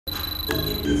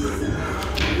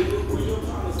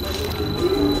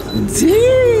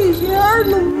Jeez, she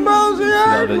hurting him,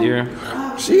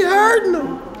 bro. She hurting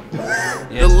him.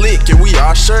 The lick and we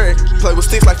all sure. Play with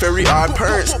sticks like very odd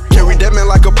parents. Carry that man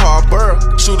like a Paul Burr.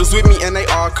 Shooters with me and they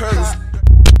all cousins.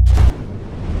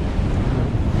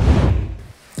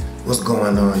 What's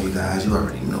going on, you guys? You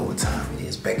already know what time it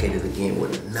is. Back at it again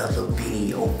with another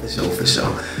video for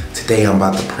sure. Today I'm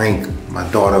about to prank my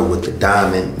daughter with the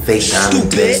fake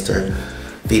diamond tester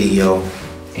video.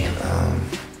 And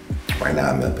right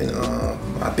now I'm up in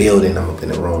my building. I'm up in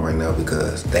the room right now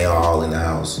because they are all in the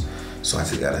house. So I'm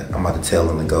about to tell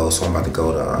them to go. So I'm about to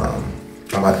go to,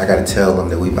 I gotta tell them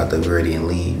that we about to be ready and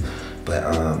leave. But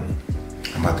I'm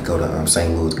about to go to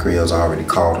St. Louis Grills. I already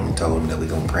called them and told them that we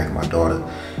gonna prank my daughter.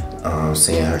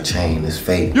 Seeing her chain is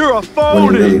fake. You're a phony.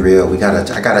 When it's really real, I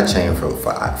got a chain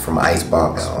from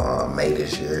Icebox May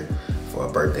this year for a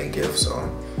birthday gift. So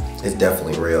it's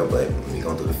definitely real, but we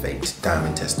gonna do the fake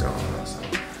diamond tester on her. So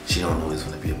she don't know it's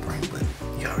gonna be a prank, but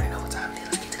you already know what time it is.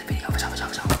 Let's get to the video.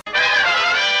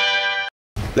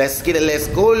 Let's get it,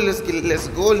 let's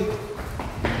go.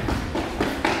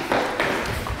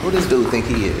 Who this dude think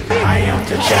he is? I am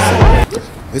the child.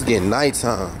 It's getting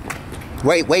nighttime.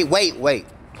 Wait.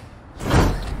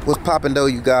 What's poppin' though,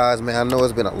 you guys, man? I know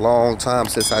it's been a long time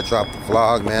since I dropped the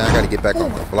vlog, man. I gotta get back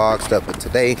on the vlog stuff, but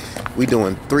today we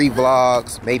doing 3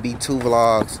 vlogs, maybe 2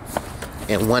 vlogs,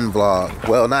 and 1 vlog.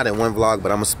 Well, not in 1 vlog,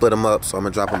 but I'm gonna split them up, so I'm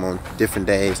gonna drop them on different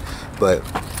days. But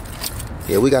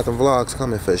yeah, we got them vlogs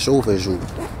coming for sure.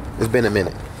 It's been a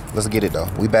minute. Let's get it though.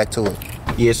 We back to it.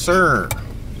 Yes, sir.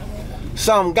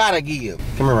 Something gotta give.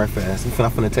 Come here right fast.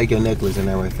 I'm finna take your necklace in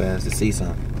there right fast to see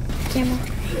something. Camera.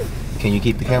 Can you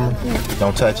keep the camera? Yeah.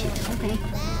 Don't touch it. Okay.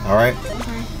 All right?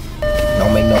 Okay.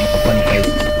 Don't make no funny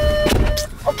faces.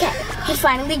 Okay, he's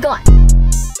finally gone.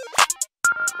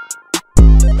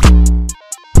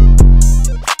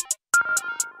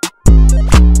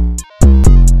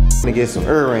 Let me get some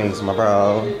earrings, my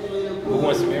bro. Who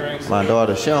wants some earrings? My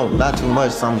daughter, she don't, not too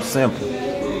much, something simple.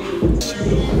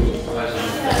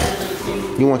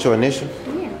 You want your initial?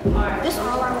 Yeah.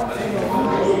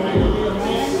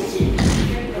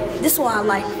 This one I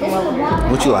like.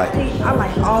 What you like? I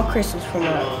like all Christmas from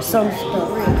some stuff.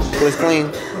 Well, it's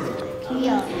clean?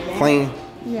 Yeah. Clean?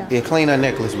 Yeah. Yeah, clean that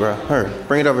necklace, bro. Her,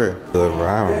 bring it over here. Good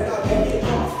round.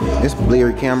 It's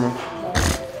bleary camera.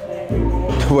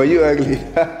 Well, you ugly.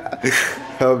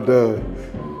 I'm done.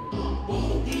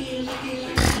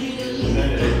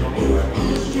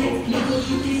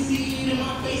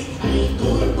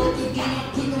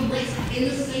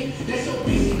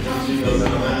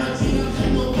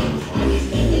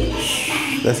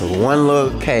 That's a one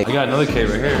little K. I got another K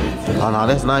right here. Oh no,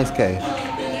 that's nice K.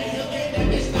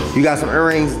 You got some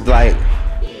earrings like,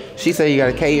 she said you got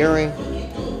a K earring?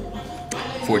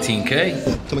 14K.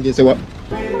 Come and get say what?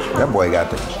 That boy got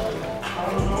the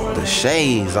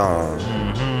shades on.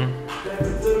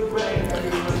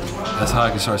 That's how I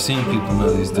can start seeing people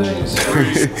now these days.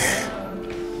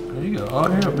 There you go. Oh,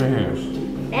 here up in here.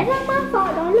 That's not my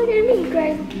fault. Don't look at me,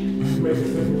 crazy.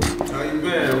 How you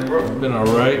been, bro? Been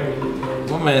alright.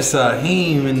 My man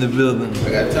Saheem in the building. I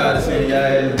got tired of seeing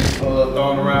y'all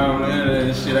throwing around on the internet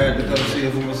and shit. I had to come see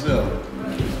it for myself.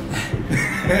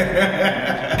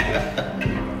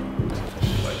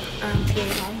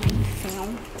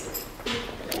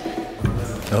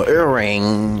 No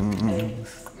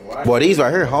earrings. Boy, these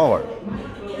right here hard.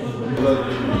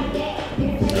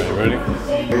 Ready?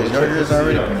 Here's yours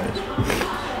already.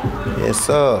 Yes,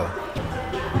 sir.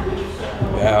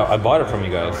 Yeah, I bought it from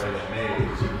you guys.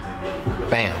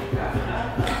 Bam.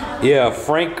 Yeah,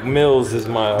 Frank Mills is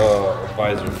my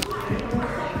advisor.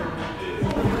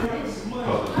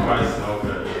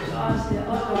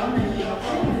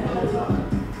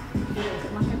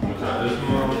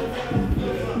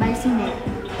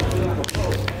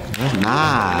 That's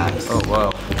nice. Oh,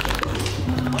 wow.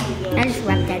 I just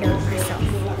wrapped that up myself.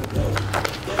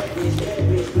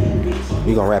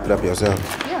 You gonna wrap it up yourself?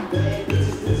 Yeah.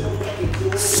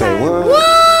 Say what?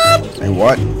 What? Say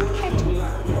what?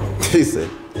 He said.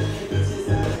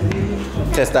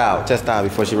 Test out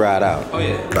before she ride out. Oh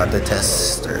yeah. About to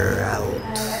test her out.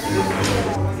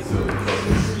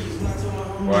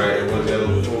 Right, what's that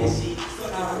little tool?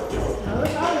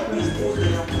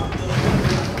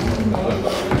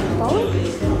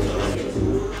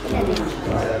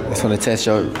 It's gonna test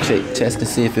to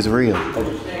see if it's real.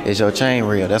 Is your chain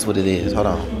real? That's what it is. Hold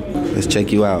on. Let's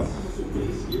check you out.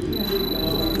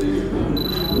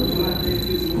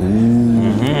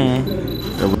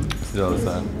 See the other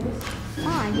side.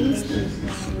 Oh, these things.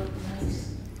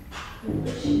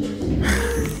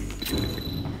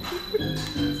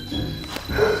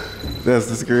 That's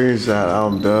the screenshot.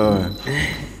 I'm done.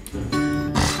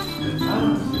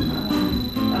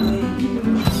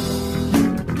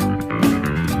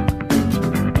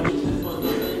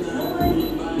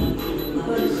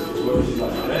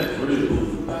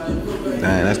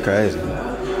 Dang, that's crazy.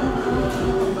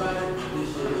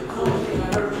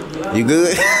 You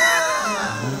good?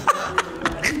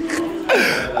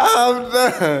 I'm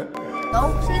done.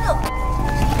 Don't see them.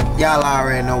 Y'all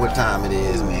already know what time it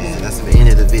is, man. That's the end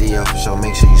of the video for sure.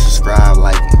 Make sure you subscribe,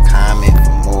 like, and comment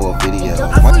for more videos.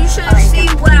 You should see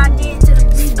what I did.